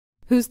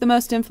Who's the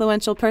most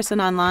influential person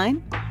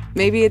online?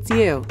 Maybe it's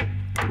you.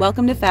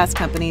 Welcome to Fast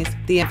Company's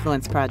The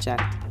Influence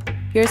Project.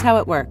 Here's how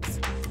it works.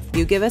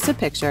 You give us a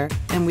picture,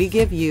 and we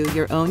give you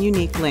your own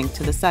unique link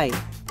to the site.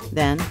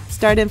 Then,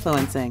 start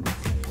influencing.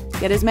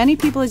 Get as many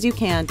people as you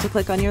can to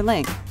click on your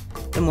link.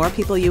 The more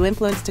people you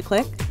influence to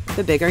click,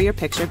 the bigger your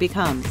picture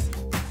becomes.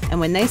 And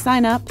when they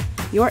sign up,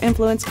 your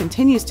influence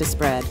continues to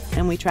spread,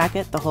 and we track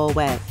it the whole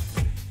way.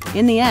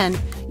 In the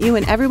end, you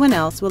and everyone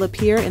else will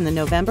appear in the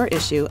November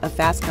issue of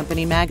Fast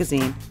Company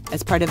magazine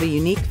as part of a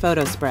unique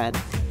photo spread.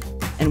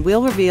 And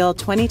we'll reveal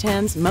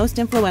 2010's most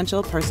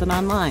influential person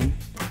online.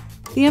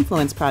 The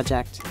Influence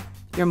Project.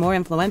 You're more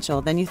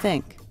influential than you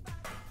think.